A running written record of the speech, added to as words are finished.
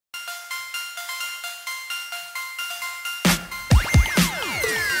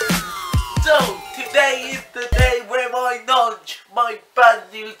Today when I launch my brand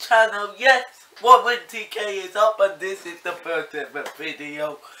new channel, yes, RowanTk is up and this is the first ever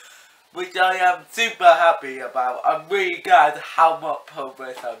video, which I am super happy about. I'm really glad how much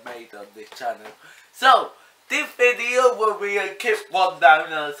progress I've made on this channel. So, this video will be a quick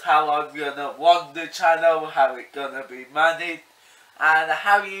rundown of how I'm gonna run the channel, how it's gonna be managed, and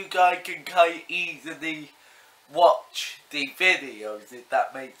how you guys can quite easily watch the videos, if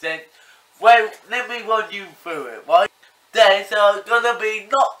that makes sense. Well, let me run you through it, right? There's gonna be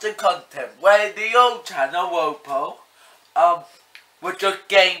lots of content, where the old channel, Ropo, was just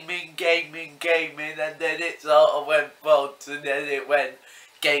gaming, and then it sort of went bots, and then it went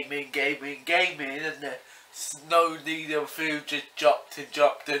gaming, and then slowly the food just dropped.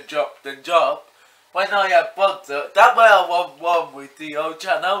 When I had bots, that way I won one with the old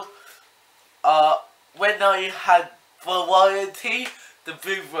channel. When I had variety, the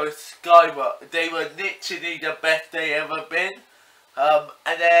food was skyrocketed. They were literally the best they ever been. And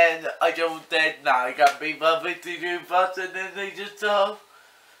then I just said, nah, I can't be bothered to do that, and then they just sort of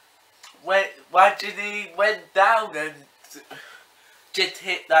gradually went down and just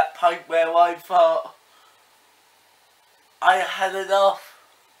hit that point where I thought I had enough.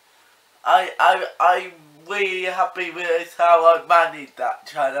 I'm really happy with how I managed that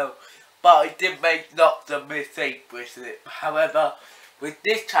channel, but I did make lots of mistakes with it. However, with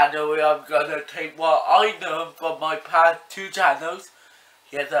this channel, I'm gonna take what I learned from my past two channels.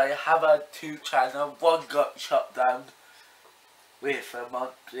 Yes, I have had two channels. One got shut down with a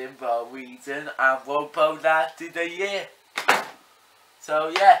month in for a reason, and Ropo lasted a year.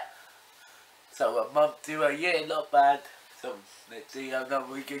 So yeah, so a month to a year, not bad. So let's see how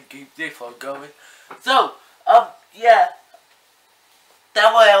long we can keep this one going. So yeah,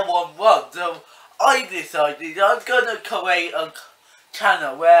 that way I won one. So I decided I'm gonna create a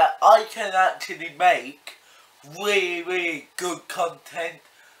channel where I can actually make really good content.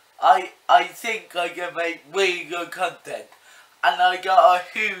 I think I can make really good content, and I got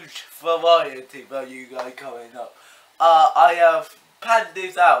a huge variety for you guys coming up. I have planned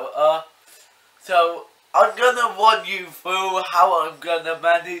this out, so I'm gonna run you through how I'm gonna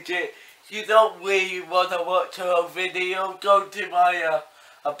manage it. If you don't really wanna watch a whole video, go to my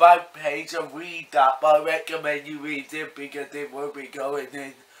about page and read that, but I recommend you read it because it will be going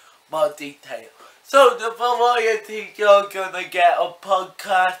in more detail. So the variety, you're gonna get a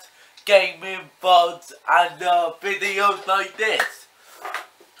podcast, gaming, VODs, and videos like this.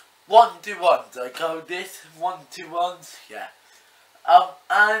 One-to-ones, I call this. One-to-ones, yeah.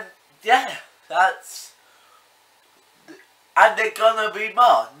 And yeah, that's... And they're gonna be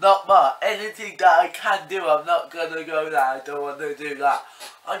more, not more. Anything that I can do, I'm not gonna go that I don't want to do that.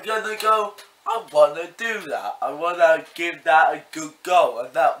 I'm gonna go, I want to do that. I want to give that a good go,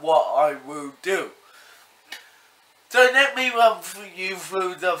 and that's what I will do. So let me run you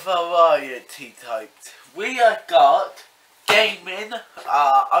through the variety types. We have got gaming.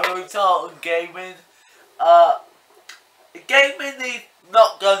 I will start on gaming. Gaming is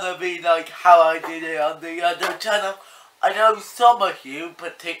not gonna be like how I did it on the other channel. I know some of you,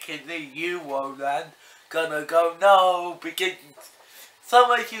 particularly you, Rowan, gonna go no, because some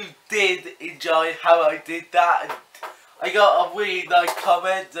of you did enjoy how I did that, and I got a really nice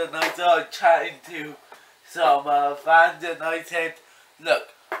comment, and I started chatting to some fans, and I said, look,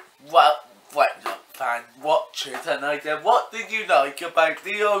 not fans, watchers, and I said, what did you like about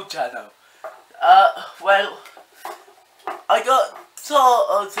the old channel? Well, I got sort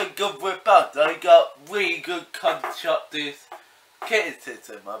of some good response. I got really good constructive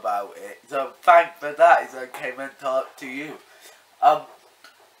criticism about it, so thanks for that as I came and talked to you.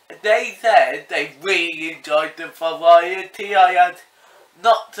 They said they really enjoyed the variety. I had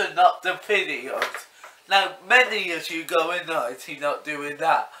lots and lots of videos. Now many of you going, no, is he not doing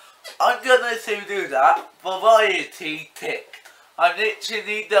that? I'm gonna still do that. Variety tick. I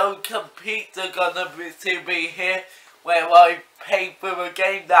literally don't compete, they're gonna still be here. Where I pay for a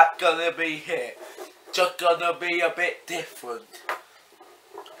game, that's gonna be here. Just gonna be a bit different.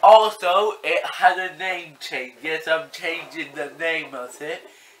 Also, it had a name change. Yes, I'm changing the name of it.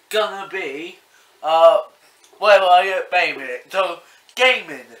 Gonna be, where I name it. So,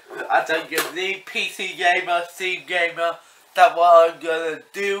 gaming. As I can see, PC gamer, Steam gamer. That's what I'm gonna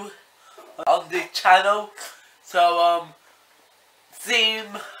do on this channel. So, Steam,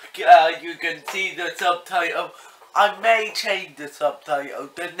 you can see the subtitle. I may change the subtitle.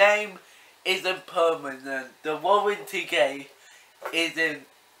 The name isn't permanent. The RowanTk isn't.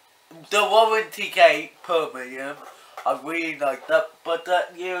 The RowanTk permanent. I really like that, but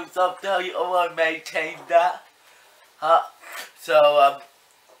that new subtitle I may change that. So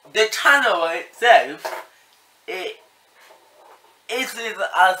the channel itself it isn't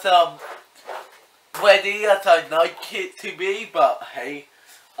as ready as I'd like it to be, but hey,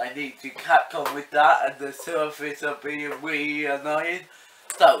 I need to catch on with that, and the surface are being really annoying.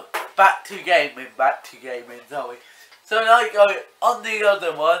 So, back to gaming, sorry. So like on the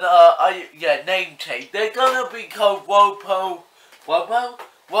other one, name change. They're gonna be called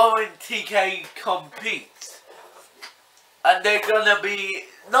RowanTk Competes. And they're gonna be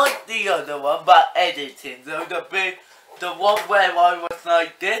like the other one, but editing. So the one where I was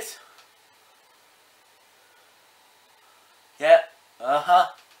like this. Yep,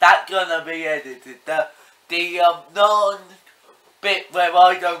 that's gonna be edited. The non-bit where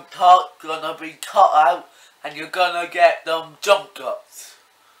I don't talk gonna be cut out, and you're gonna get them jump cuts.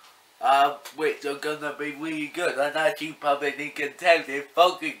 Which are gonna be really good, and as you probably can tell, they're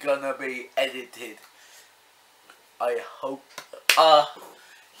fucking gonna be edited. I hope.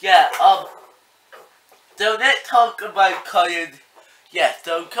 So let's talk about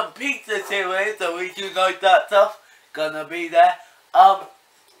so compete the series, so we do like that stuff, gonna be there.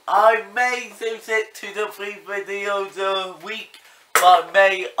 I may zoom it to the 3 videos a week, but I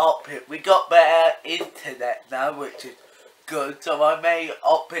may up it. We got better internet now, which is good, so I may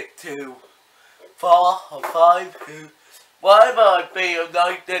up it to 4 or 5, whatever I feel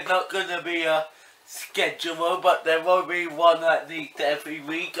like. There's not gonna be a schedule, but there will be one at least every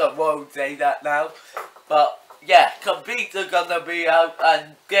week. I won't say that now, but yeah, competes are gonna be out,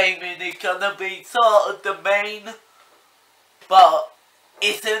 and gaming is gonna be sort of the main, but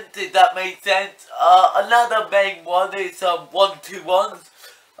isn't, did that make sense? Another main one is one-to-ones,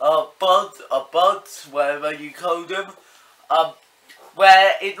 buds, whatever you call them,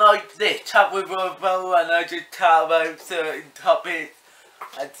 where it's like this, chat with Rowan, and I just chat about certain topics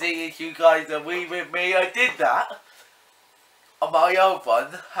and see if you guys agree with me. I did that on my own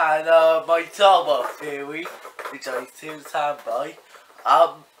one, and my Star Wars theory, which I still stand by,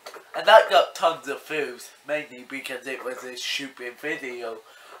 and that got tons of views, mainly because it was a stupid video.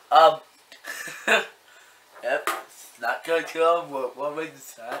 Yep, snack control,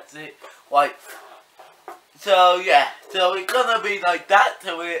 Warren's, that's it. Right. So yeah, so it's gonna be like that.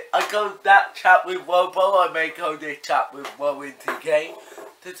 So I go that chat with Robo, I may go this chat with RowanTk.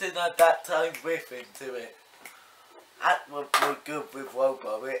 This is not that time riffing to it. That was good with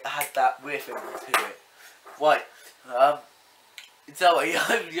Robo, it had that riffing to it. Right, sorry,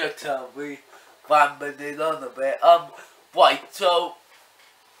 I'm just rambling on a bit. Right, so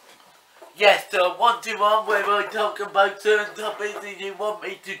yes, so one-to-one where I talk about certain topics and you want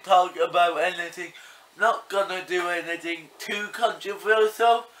me to talk about anything. Not gonna do anything too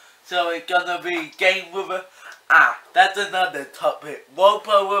controversial, so it's gonna be game with a... that's another topic.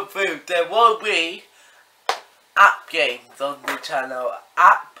 Robo review. There will be app games on the channel.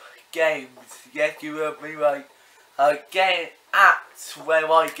 App games. Yes, you heard me right. Game apps where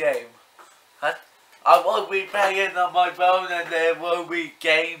I game. I will be playing on my phone, and there will be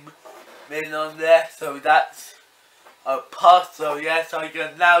gaming on there, so that's a plus. So yes, I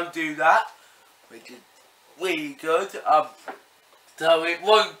can now do that, which is really good. So it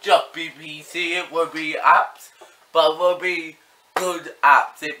won't just be PC, it will be apps, but it will be good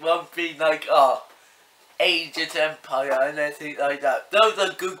apps. It won't be like Age of Empire and anything like that. Those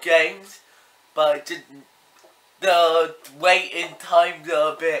are good games, but the waiting times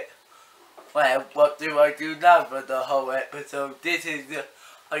are a bit, well, what do I do now for the whole episode? This is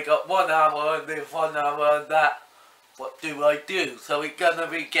I got 1 hour on this, 1 hour on that. What do I do? So it's gonna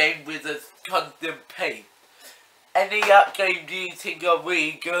be game with a constant pace. Any app game do you think are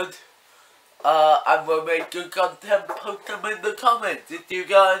really good? And will make good content, post them in the comments. If you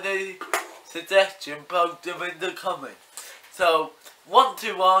got any suggestion, post them in the comments. So,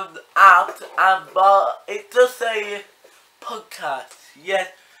 one-to-one app, and but it does say podcast. Yes.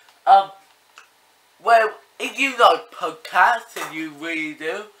 Well, if you like podcasts, and you really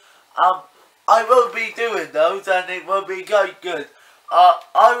do, I will be doing those, and it will be quite good.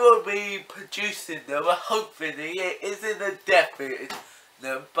 I will be producing them, hopefully. It isn't a definite,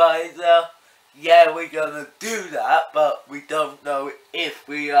 but it's, yeah, we're gonna do that, but we don't know if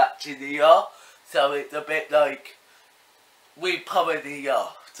we actually are. So it's a bit like, we probably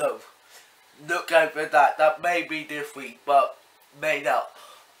are. So, look out for that. That may be this week, but may not.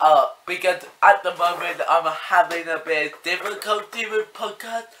 Because at the moment I'm having a bit of difficulty with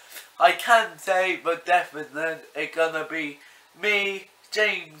podcasts. I can say for definite it's gonna be me,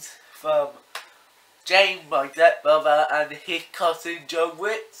 James, my stepbrother, and his cousin Joe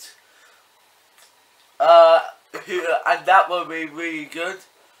Witz. And that will be really good.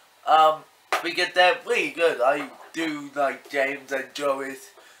 Because they're really good. I do like James, and Joe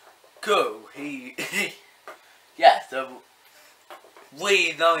is cool. yeah, so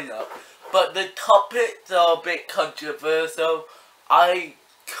we know. But the topics are a bit controversial. I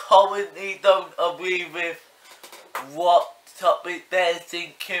currently don't agree with what topic they're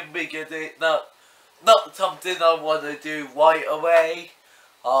thinking because it's not something I want to do right away,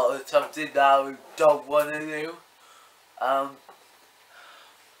 or something that I don't want to do.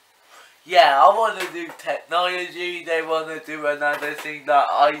 Yeah, I want to do technology. They want to do another thing that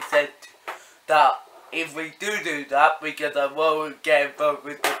I said that if we do that, because I won't get involved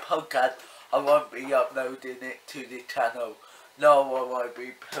with the podcast, I won't be uploading it to the channel. No one will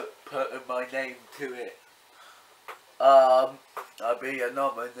be putting my name to it. I'll be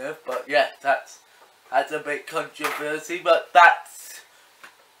anonymous, but yeah, that's a bit controversy, but that's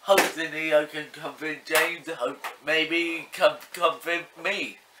hopefully I can convince James, maybe convince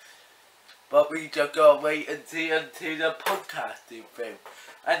me. But we just gotta wait and see until the podcasting thing.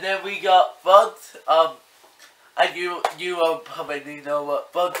 And then we got VODs, and you will probably know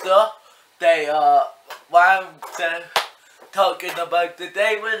what VODs are. They are talking about the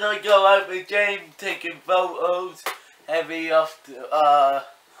day when I go out with James, taking photos every after,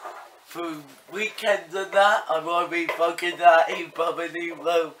 through weekends and that. I won't be fucking that, he probably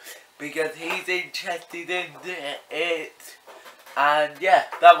will, because he's interested in it. And yeah,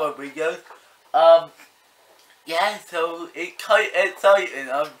 that will be good. Yeah, so it's quite exciting.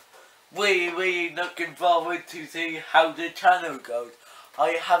 I'm really looking forward to see how the channel goes.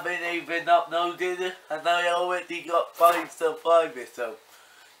 I haven't even uploaded it, and I already got 5 subscribers, so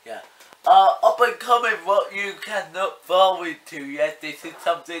yeah. Up and coming, what you can look forward to. Yes, this is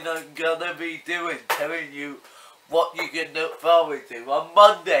something I'm gonna be doing, telling you what you can look forward to. On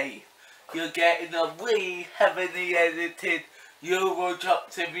Monday, you're getting a really heavily edited Euro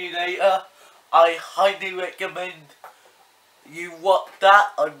Truck Simulator. I highly recommend you watch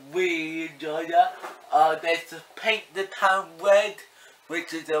that. I really enjoy that. There's Paint the Town Red,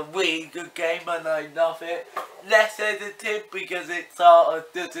 which is a really good game and I love it. Less edited because it sort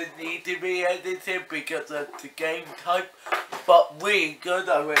of doesn't need to be edited because of the game type, but really good.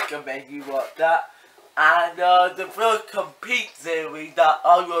 I recommend you watch that. And the first Compete series that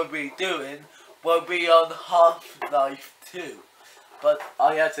I will be doing will be on Half-Life 2. But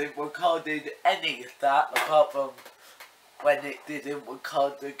I haven't recorded any of that apart from when it didn't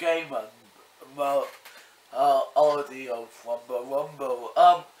record the game on audio rumble.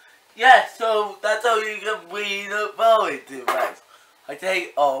 Yeah, so that's all you can really look forward to, right? I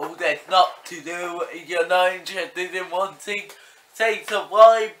say, oh, there's not to do. If you're not interested in one thing, say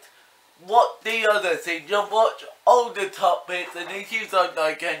subscribe. Watch the other thing. You'll watch all the topics, and if you don't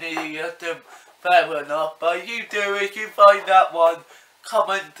like any of them, fair enough. But you do, if you find that one,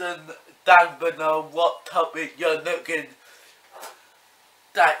 comment down below what topic you're looking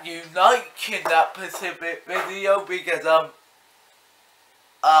that you like in that specific video, because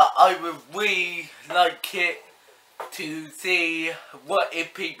I would really like it to see what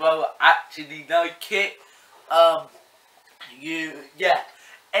if people actually like it. Yeah.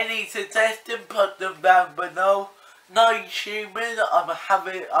 Any suggestion, put them down below. Live streaming,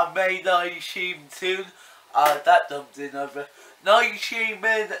 I may live stream soon. That comes in over. Live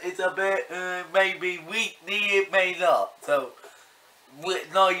streaming is a bit, maybe weekly, it may not. So,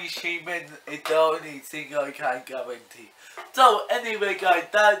 with live streaming is the only thing I can guarantee. So, anyway guys,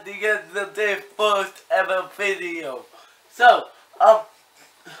 that's the end of this first ever video. So,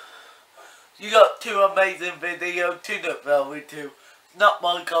 you got 2 amazing videos to look forward to. Not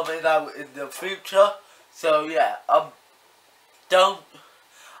one coming out in the future. So yeah, don't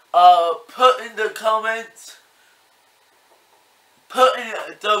put in the comments.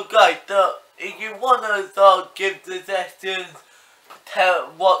 So guys, if you wanna give suggestions,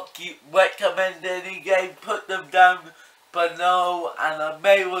 tell what you recommend any game, put them down below, and I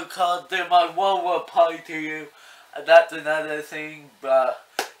may record them. I will reply to you. And that's another thing, but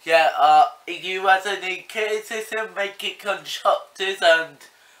yeah, if you have any criticism, make it constructive and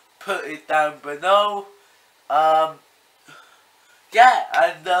put it down below. Yeah,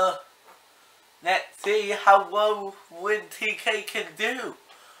 and let's see how well RowanTk can do.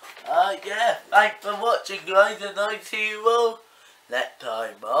 Yeah, thanks for watching guys, and I see you all next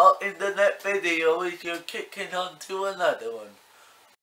time, or in the next video if you're kicking on to another one.